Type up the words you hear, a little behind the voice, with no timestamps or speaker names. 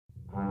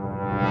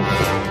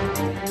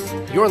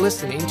You're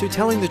listening to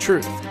Telling the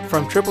Truth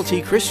from Triple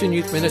T Christian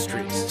Youth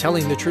Ministries,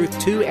 telling the truth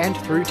to and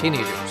through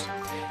teenagers.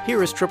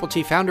 Here is Triple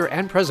T founder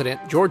and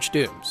president, George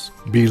Dooms.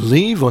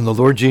 Believe on the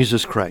Lord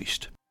Jesus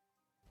Christ.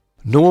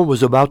 Noah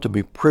was about to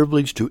be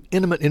privileged to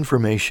intimate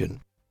information.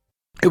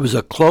 It was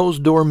a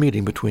closed-door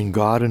meeting between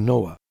God and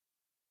Noah.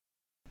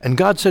 And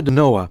God said to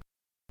Noah,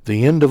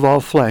 "The end of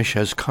all flesh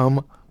has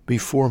come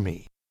before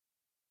me,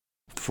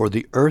 for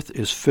the earth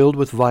is filled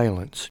with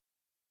violence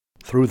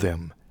through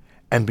them,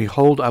 and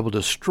behold, I will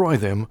destroy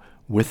them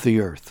with the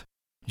earth."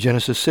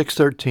 Genesis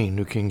 6:13,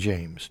 New King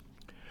James.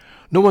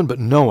 No one but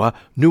Noah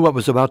knew what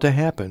was about to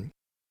happen,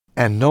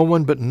 and no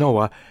one but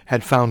Noah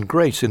had found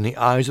grace in the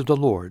eyes of the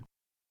Lord,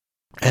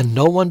 and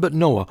no one but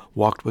Noah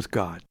walked with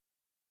God.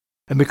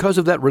 And because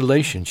of that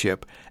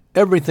relationship,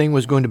 everything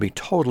was going to be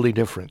totally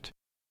different.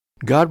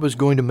 God was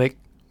going to make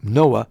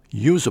Noah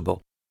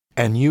usable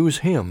and use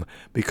him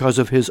because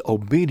of his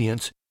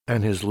obedience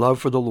and his love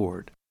for the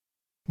Lord.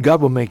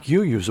 God will make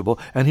you usable,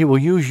 and he will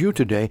use you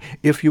today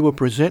if you will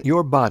present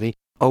your body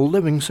a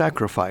living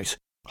sacrifice,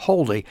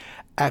 holy,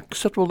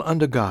 acceptable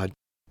unto God,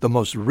 the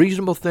most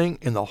reasonable thing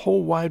in the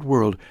whole wide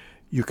world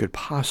you could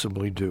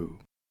possibly do.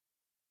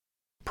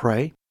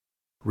 Pray,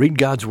 read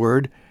God's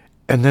Word,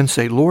 and then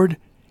say, "Lord,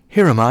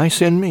 here am I,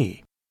 send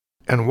me."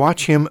 And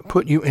watch him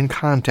put you in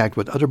contact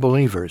with other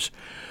believers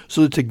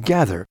so that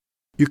together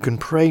you can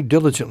pray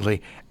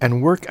diligently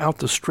and work out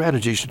the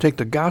strategies to take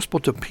the gospel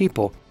to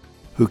people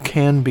who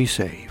can be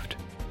saved.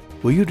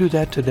 Will you do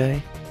that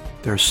today?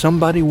 There's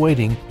somebody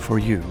waiting for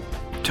you.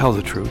 Tell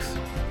the truth.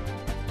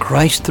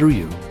 Christ through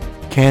you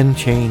can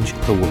change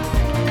the world.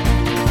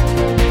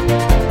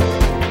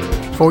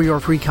 For your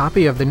free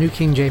copy of the New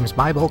King James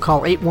Bible,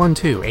 call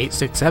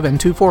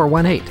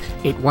 812-867-2418,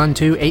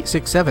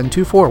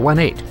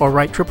 812-867-2418, or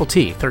write Triple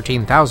T,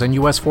 13,000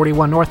 U.S.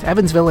 41 North,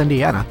 Evansville,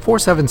 Indiana,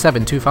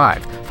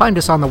 47725. Find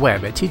us on the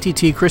web at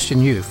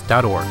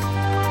tttchristianyouth.org.